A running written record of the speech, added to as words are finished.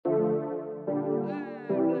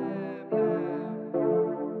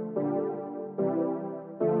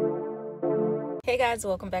Hey guys,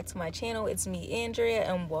 welcome back to my channel. It's me, Andrea,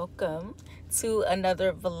 and welcome to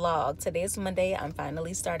another vlog. Today is Monday. I'm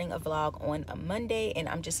finally starting a vlog on a Monday, and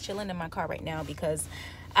I'm just chilling in my car right now because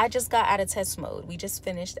I just got out of test mode. We just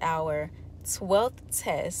finished our 12th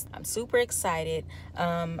test. I'm super excited.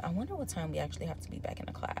 I wonder what time we actually have to be back in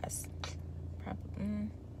the class. Probably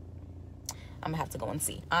I'm gonna have to go and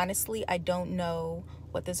see. Honestly, I don't know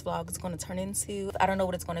what this vlog is going to turn into. I don't know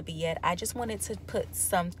what it's going to be yet. I just wanted to put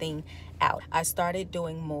something out. I started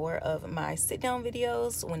doing more of my sit down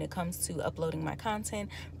videos when it comes to uploading my content,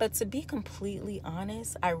 but to be completely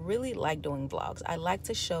honest, I really like doing vlogs. I like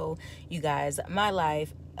to show you guys my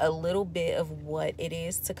life, a little bit of what it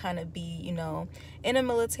is to kind of be, you know, in a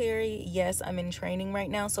military. Yes, I'm in training right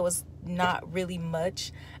now, so it's not really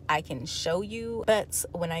much I can show you, but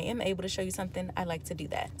when I am able to show you something, I like to do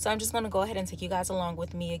that. So I'm just going to go ahead and take you guys along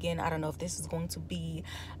with me again. I don't know if this is going to be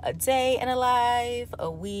a day in a life, a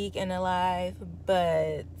week in a life,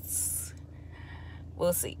 but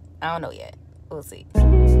we'll see. I don't know yet. We'll see.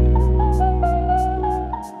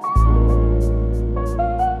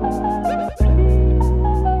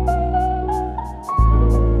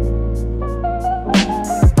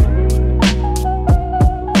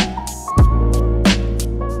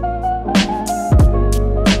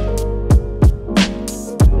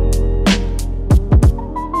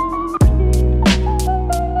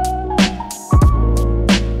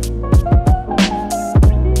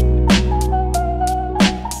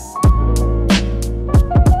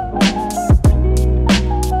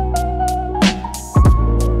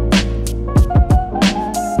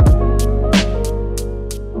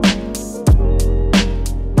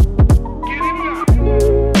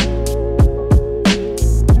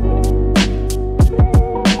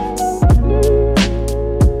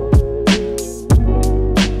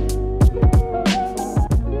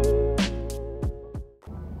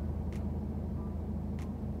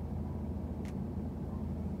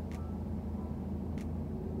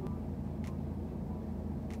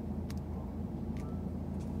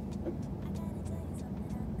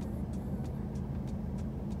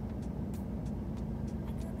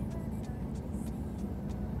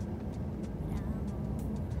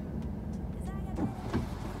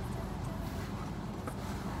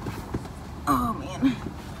 Oh man.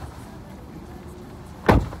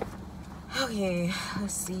 Okay,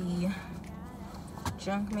 let's see.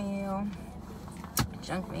 Junk mail,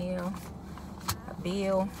 a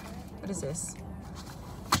bill. What is this?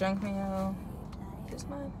 Junk mail. This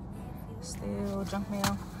mine? Still junk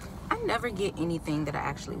mail. I never get anything that I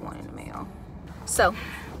actually want in the mail. So,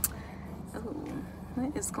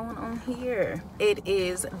 what is going on here? It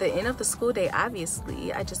is the end of the school day,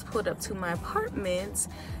 obviously. I just pulled up to my apartment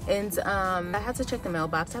and I had to check the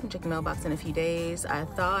mailbox. I haven't checked the mailbox in a few days. I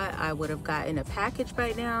thought I would have gotten a package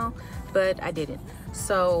by now, but I didn't.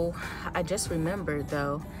 So I just remembered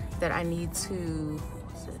though that I need to,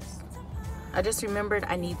 what's this? I just remembered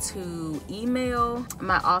I need to email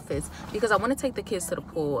my office because I want to take the kids to the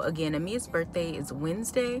pool. Again, Amia's birthday is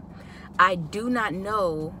Wednesday. I do not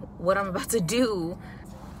know what I'm about to do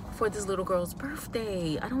for this little girl's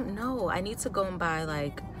birthday. I don't know. I need to go and buy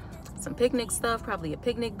like some picnic stuff, probably a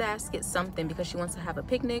picnic basket, something, because she wants to have a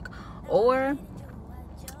picnic. Or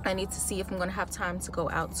I need to see if I'm gonna have time to go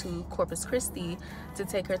out to Corpus Christi to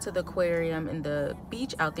take her to the aquarium and the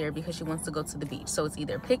beach out there because she wants to go to the beach. So it's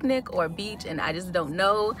either picnic or beach, and I just don't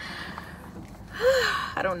know.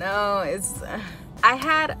 I don't know. I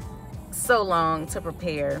had so long to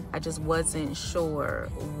prepare. I just wasn't sure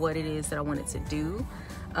what it is that I wanted to do.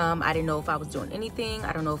 I didn't know if I was doing anything.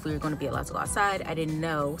 I don't know if we were going to be allowed to go outside. I didn't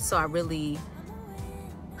know, so I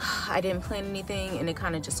didn't plan anything, and it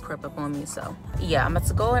kind of just crept up on me. So yeah, I'm about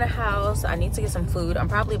to go in the house. I need to get some food. I'm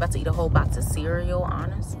probably about to eat a whole box of cereal,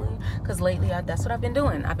 honestly, because lately that's what I've been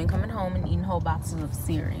doing. I've been coming home and eating whole boxes of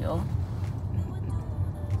cereal.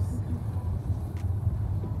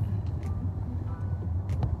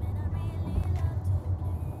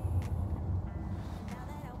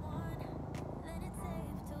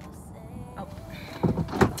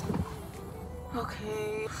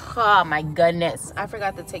 Okay. Oh my goodness. I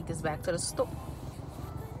forgot to take this back to the store.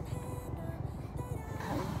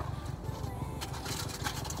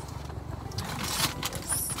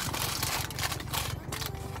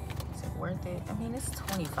 Is it worth it? I mean, it's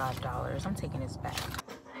 $25. I'm taking this back.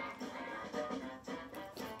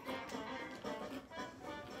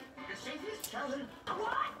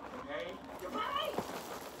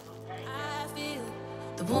 I feel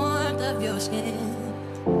the warmth of your skin.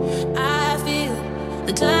 I feel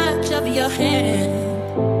the touch of your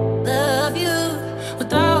hand. Love you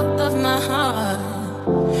with all of my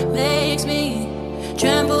heart. Makes me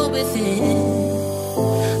tremble within.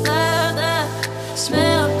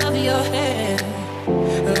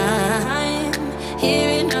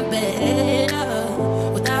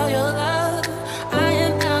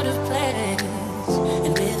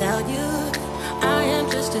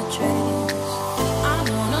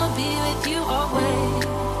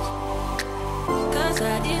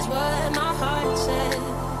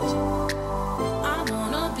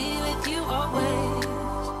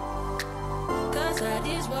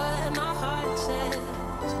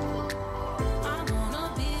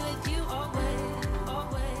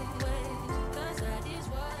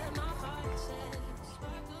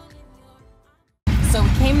 So we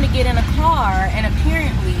came to get in a car, and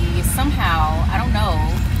apparently, somehow, I don't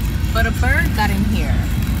know, but a bird got in here.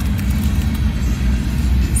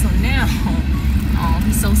 So now, oh,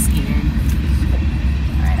 he's so scared.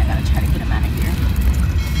 All right, I gotta try to get him out of here.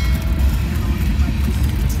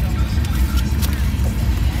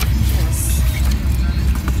 Just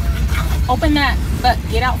open that, but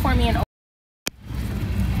get out for me and open.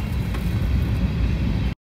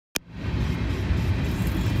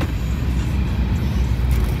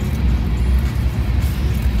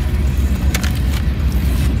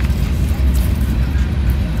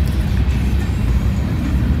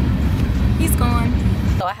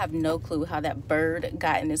 So I have no clue how that bird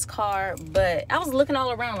got in this car, but I was looking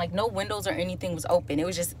all around, like no windows or anything was open. It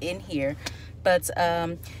was just in here. But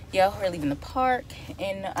yeah, we're leaving the park,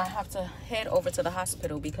 and I have to head over to the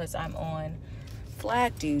hospital because I'm on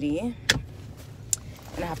flag duty,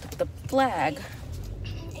 and I have to put the flag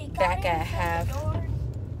back at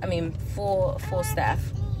full staff.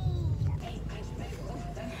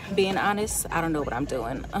 Being honest, I don't know what I'm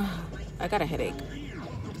doing. I got a headache.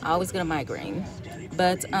 I always get a migraine.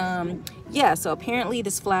 But yeah, so apparently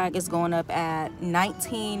this flag is going up at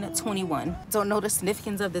 1921. Don't know the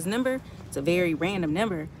significance of this number. It's a very random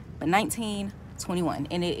number, but 1921,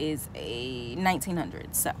 and it is a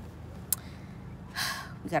 1900. So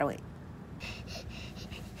we gotta wait.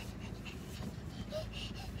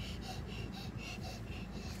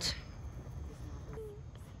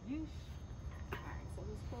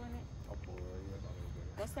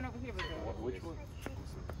 Go stand over here, Which one?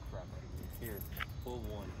 Here, pull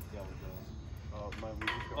one. Yeah,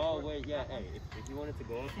 oh wait, yeah. Hey, if you wanted to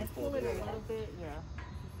go, just pull it a little bit. Yeah.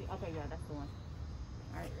 Okay, yeah, that's the one.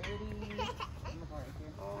 All right, ready? I'm gonna go right here.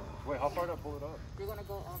 Wait, how far do I pull it up? You're gonna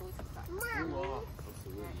go all the way to the side. Wow.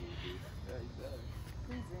 Absolutely, dude. Yeah, you bet.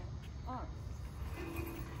 Please, on.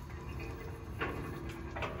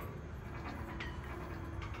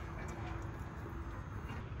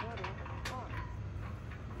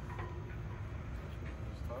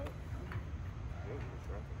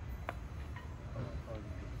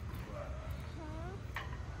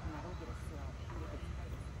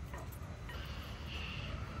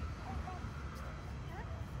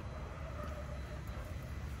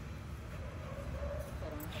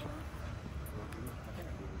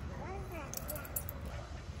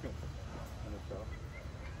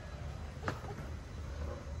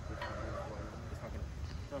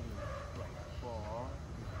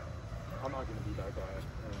 I'm not gonna be that guy.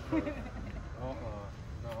 No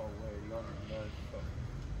way. You got me nuts.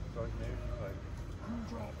 Start there, like,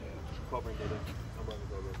 drop it. Covering it in. I'm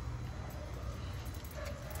running over.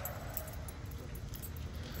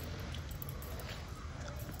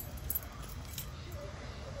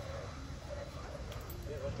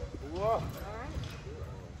 Whoa. All right.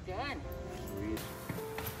 Done. Sweet.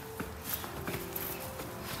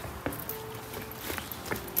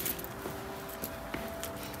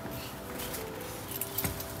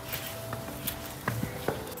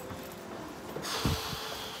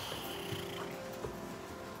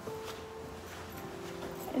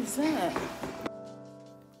 Is that?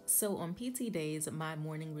 So on PT days, my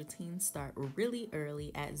morning routines start really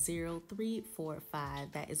early at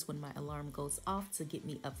 03:45. That is when my alarm goes off to get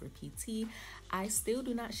me up for PT. I still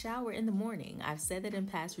do not shower in the morning. I've said that in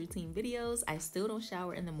past routine videos. I still don't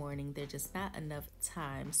shower in the morning. There's just not enough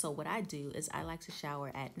time. So what I do is I like to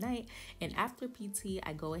shower at night, and after PT,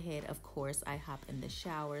 I go ahead, of course, I hop in the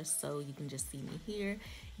shower. So you can just see me here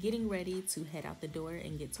getting ready to head out the door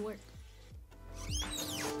and get to work.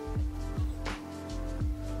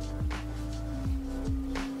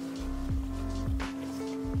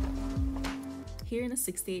 Here in a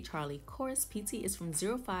 68 Charlie course, PT is from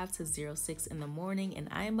 05 to 06 in the morning, and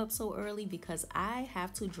I am up so early because I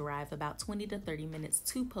have to drive about 20 to 30 minutes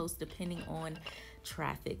to post depending on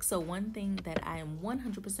traffic. So one thing that I am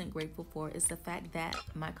 100% grateful for is the fact that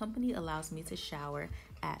my company allows me to shower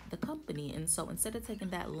at the company. And so instead of taking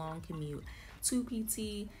that long commute to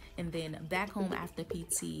PT and then back home after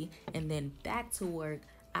PT and then back to work,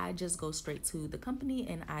 I just go straight to the company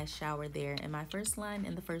and I shower there. And my first line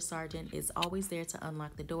and the first sergeant is always there to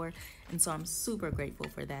unlock the door. And so I'm super grateful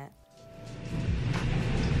for that.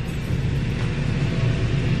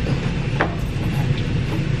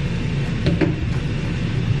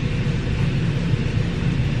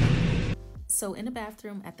 So in the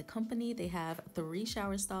bathroom at the company, they have 3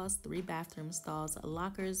 shower stalls, 3 bathroom stalls,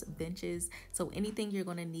 lockers, benches. So anything you're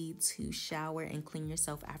going to need to shower and clean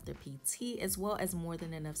yourself after PT, as well as more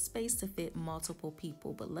than enough space to fit multiple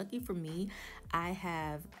people. But lucky for me, I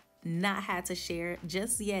have not had to share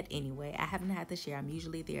just yet anyway. I haven't had to share. I'm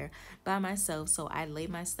usually there by myself, so I lay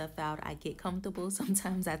my stuff out. I get comfortable.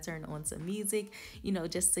 Sometimes I turn on some music, you know,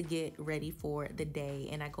 just to get ready for the day,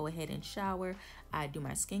 and I go ahead and shower. I do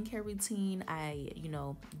my skincare routine. I, you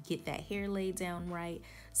know, get that hair laid down right.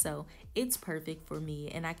 So it's perfect for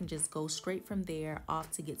me, and I can just go straight from there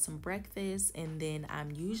off to get some breakfast, and then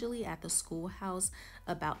I'm usually at the schoolhouse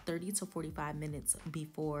about 30 to 45 minutes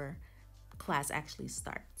before class actually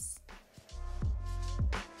starts.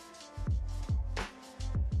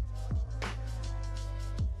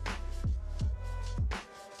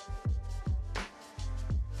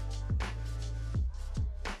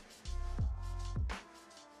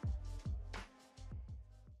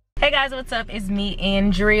 Hey guys, what's up? It's me,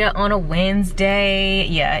 Andrea, on a Wednesday.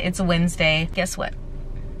 Yeah, it's a Wednesday. Guess what?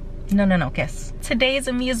 No, guess. Today is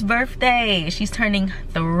Amia's birthday. She's turning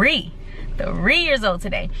 3 years old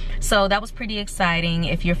today. So that was pretty exciting.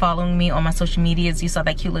 If you're following me on my social medias, you saw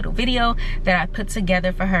that cute little video that I put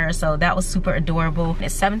together for her. So that was super adorable.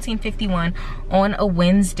 It's 17:51 on a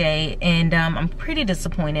Wednesday, and I'm pretty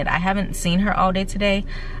disappointed. I haven't seen her all day today.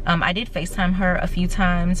 I did FaceTime her a few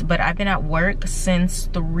times, but I've been at work since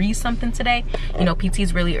 3 something today. You know, PT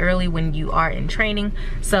is really early when you are in training.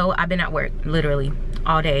 So I've been at work literally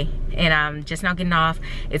all day, and I'm just now getting off.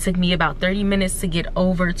 It took me about 30 minutes to get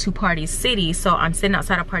over to Party City, so I'm sitting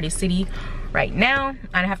outside of Party City right now.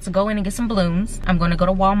 I have to go in and get some balloons. I'm going to go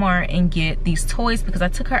to Walmart and get these toys because I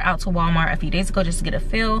took her out to Walmart a few days ago just to get a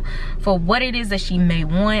feel for what it is that she may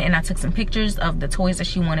want, and I took some pictures of the toys that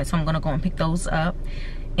she wanted, so I'm going to go and pick those up.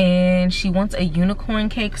 And she wants a unicorn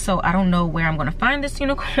cake, so I don't know where I'm gonna find this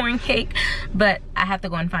unicorn cake, but I have to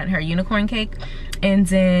go and find her a unicorn cake. And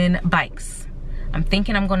then bikes. I'm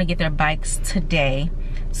thinking I'm gonna get their bikes today.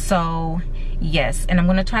 So yes, and I'm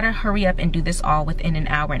gonna try to hurry up and do this all within an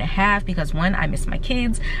hour and a half because one, I miss my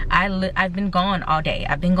kids. I've been gone all day.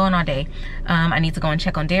 I need to go and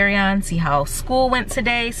check on Darian, see how school went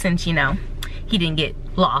today, since, you know, he didn't get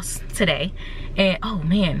lost today. And oh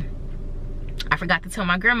man, I forgot to tell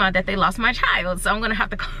my grandma that they lost my child, so I'm gonna have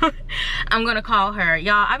to call, I'm gonna call her.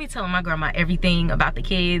 Y'all, I be telling my grandma everything about the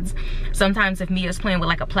kids. Sometimes if Mia's playing with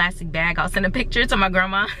like a plastic bag, I'll send a picture to my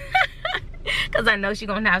grandma because I know she's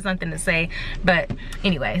gonna have something to say. But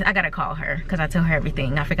anyway, I gotta call her because I tell her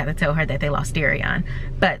everything. I forgot to tell her that they lost Darian.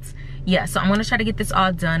 But yeah, so I'm gonna try to get this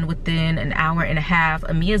all done within an hour and a half.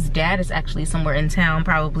 Amia's dad is actually somewhere in town,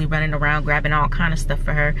 probably running around grabbing all kind of stuff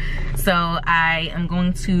for her. So I am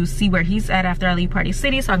going to see where he's at after I leave Party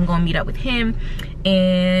City, so I can go and meet up with him.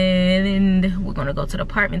 And we're gonna go to the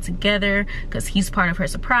apartment together because he's part of her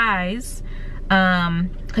surprise.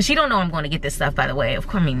 Because she don't know I'm going to get this stuff, by the way. Of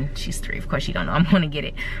course, I mean, she's 3. Of course she don't know I'm going to get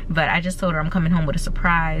it. But I just told her I'm coming home with a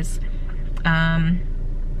surprise.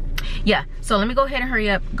 Yeah, so let me go ahead and hurry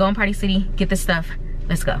up, go in Party City, get this stuff.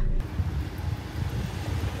 Let's go.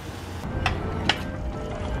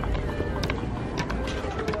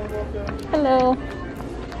 Hello.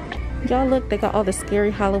 Y'all look, they got all the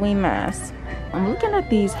scary Halloween masks. I'm looking at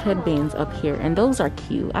these headbands up here, and those are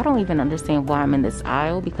cute. I don't even understand why I'm in this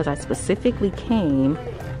aisle because I specifically came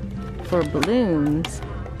for balloons.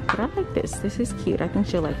 But I like this. This is cute. I think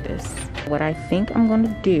she'll like this. What I think I'm going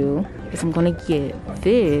to do is I'm going to get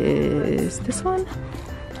this one.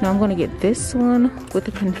 No, I'm going to get this one with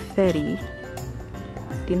the confetti.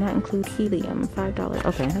 Do not include helium. $5.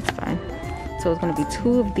 Okay, that's fine. So it's going to be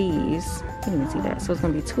 2 of these. I didn't even see that. So it's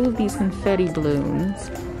going to be 2 of these confetti balloons.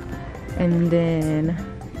 And then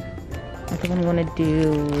I think I'm going to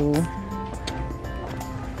do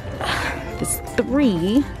this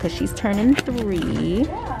 3 because she's turning 3.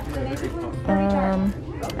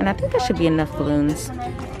 And I think that should be enough balloons.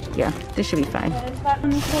 Yeah, this should be fine.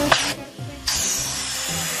 And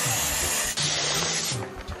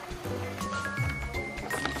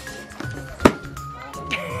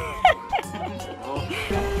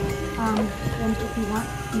if you want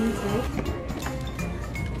music.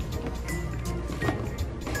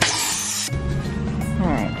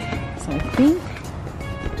 Alright, so I think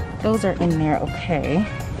those are in there okay.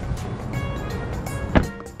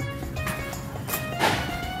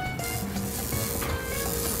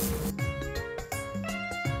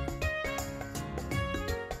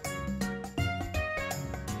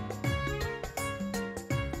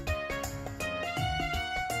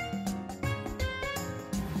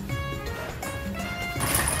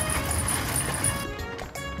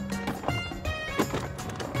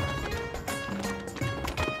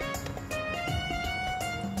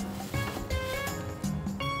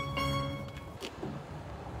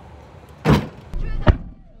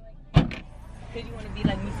 Because you want to be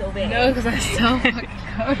like me so bad. No, because I'm so fucking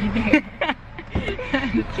cold in here.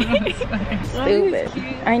 Stupid.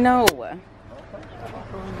 I know.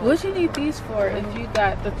 What you need these for if you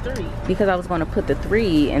got the 3? Because I was going to put the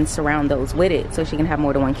 3 and surround those with it so she can have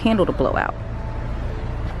more than one candle to blow out.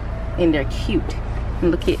 And they're cute.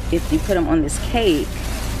 And look at if you put them on this cake.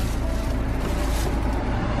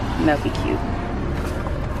 That'd be cute.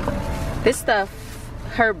 This stuff,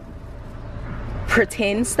 her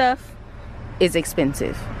pretend stuff, is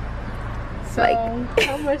expensive. So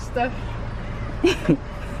how much stuff?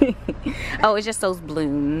 Oh, it's just those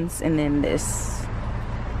balloons and then this.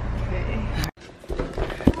 Okay.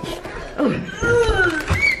 Oh.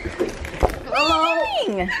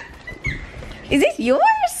 Is this yours?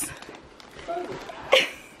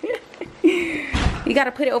 You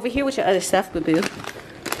gotta put it over here with your other stuff, boo-boo.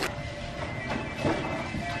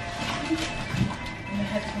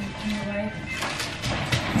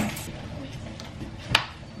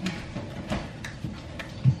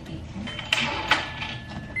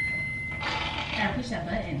 Gotta push that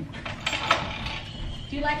button.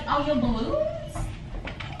 Do you like all your balloons?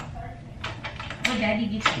 What daddy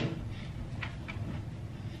gets you?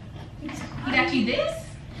 He got you this?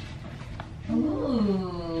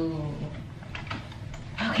 Ooh.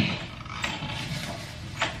 Okay.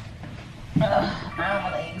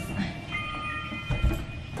 My legs.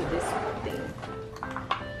 This thing.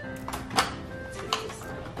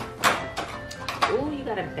 Ooh, you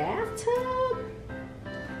got a bathtub?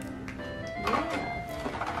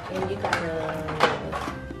 Yeah. And you got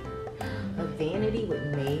a vanity with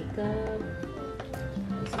makeup.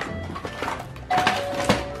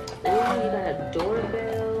 Ooh, you got a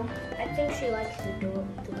doorbell. I think she likes the doorbell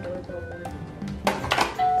one.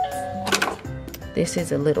 This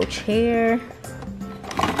is a little chair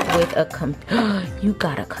with a you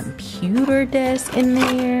got a computer desk in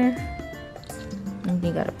there. And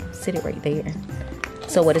you gotta sit it right there.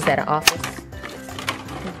 So what is that, an office?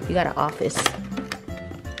 You got an office.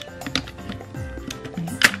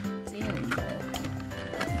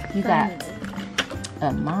 You got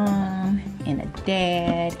a mom and a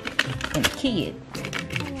dad and a kid.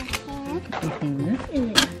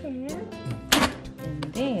 And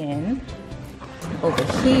then over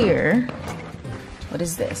here, what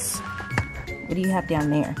is this? What do you have down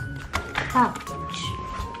there? Couch.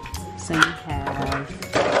 So you have a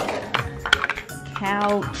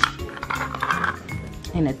couch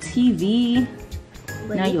and a TV.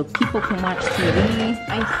 Now your people can watch TV.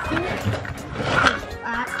 I think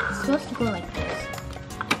it's supposed to go like this.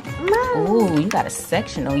 Ooh, you got a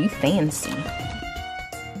sectional. You fancy.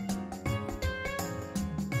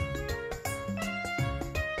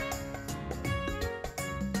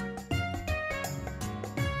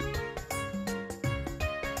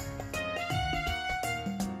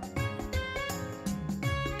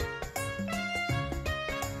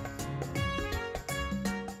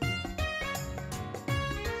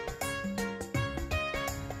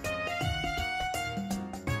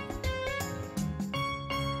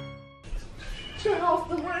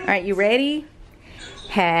 All right, you ready?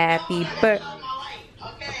 Happy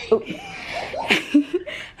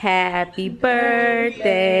Happy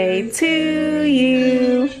birthday to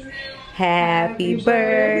you. Happy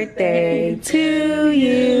birthday to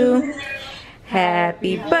you.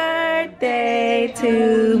 Happy birthday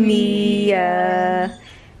to Mia.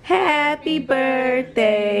 Happy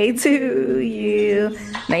birthday to you.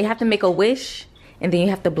 Now you have to make a wish and then you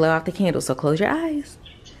have to blow out the candle. So close your eyes.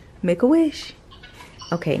 Make a wish.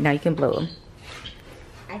 Okay, now you can blow them.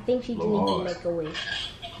 I think she needs to make a wish.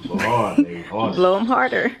 Blow hard, baby. Hard. Blow them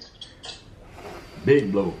harder.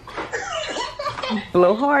 Big blow.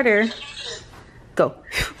 Blow harder. Go.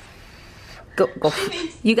 Go, go.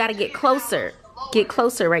 You gotta get closer. Get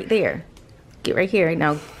closer right there. Get right here.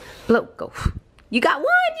 Now blow. Go. You got one.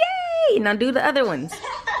 Yay! Now do the other ones.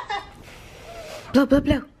 Blow, blow,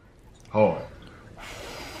 blow. Hard.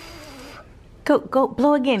 Go, go.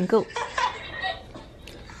 Blow again. Go.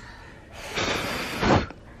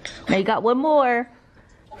 Now you got one more.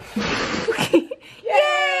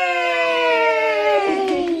 Yay!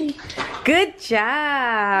 Good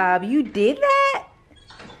job. You did that?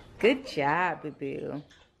 Good job, boo-boo.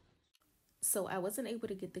 So I wasn't able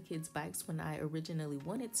to get the kids' bikes when I originally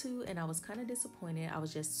wanted to, and I was kind of disappointed. I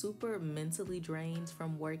was just super mentally drained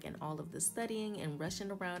from work and all of the studying and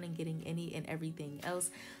rushing around and getting any and everything else.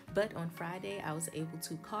 But on Friday, I was able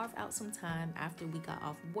to carve out some time after we got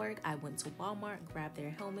off work. I went to Walmart, grabbed their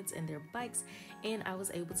helmets and their bikes, and I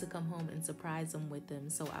was able to come home and surprise them with them.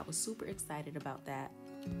 So I was super excited about that.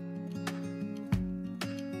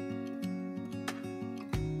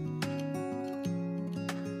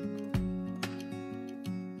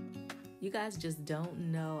 You guys just don't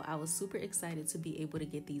know. I was super excited to be able to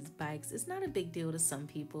get these bikes. It's not a big deal to some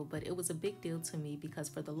people, but it was a big deal to me because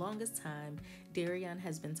for the longest time, Darian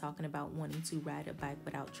has been talking about wanting to ride a bike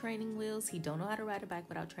without training wheels. He don't know how to ride a bike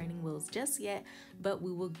without training wheels just yet, but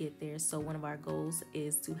we will get there. So one of our goals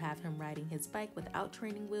is to have him riding his bike without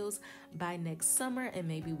training wheels by next summer, and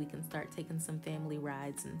maybe we can start taking some family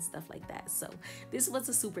rides and stuff like that. So this was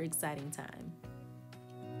a super exciting time.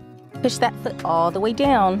 Push that foot all the way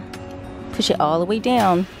down. Push it all the way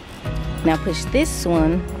down. Now push this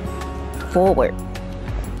one forward.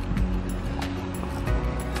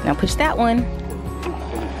 Now push that one.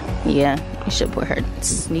 Yeah, you should put her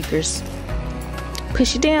sneakers.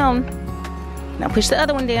 Push it down. Now push the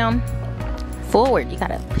other one down. Forward. You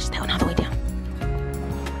gotta push that one all the way down.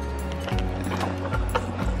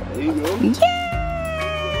 There you go.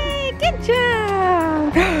 Yay! Good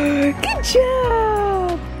job! Good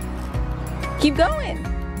job! Keep going.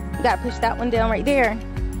 You gotta push that one down right there.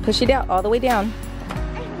 Push it out all the way down.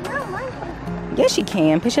 Yes, you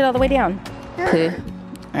can. Push it all the way down. All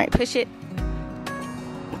right, push it.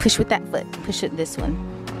 Push with that foot. Push it this one.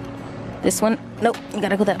 This one. Nope, you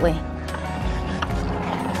gotta go that way.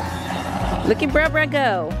 Look at Bruh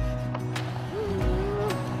go.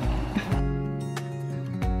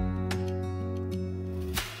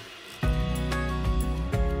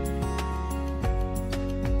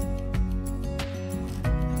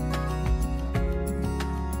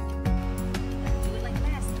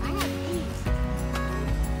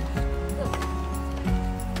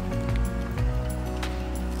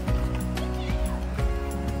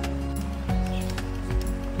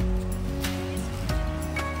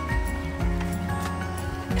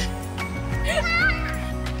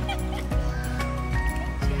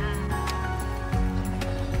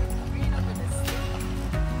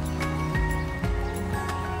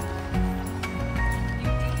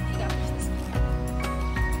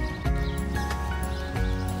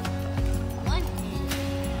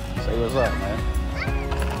 Say what's up, man.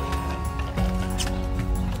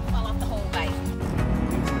 Fall off the whole bike.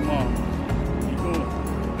 Come on. Keep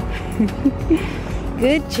going.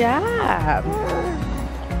 Good job.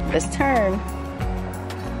 Let's turn.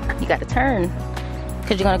 You gotta turn.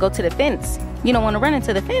 Because you're gonna go to the fence. You don't want to run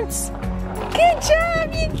into the fence. Good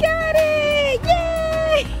job, you got it!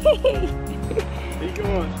 Yay! Keep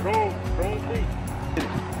going. Strong feet.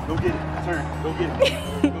 Go get it. Turn. Go get it.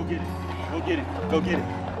 Go get it. Go get it. Go get it.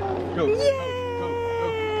 Go. Yay!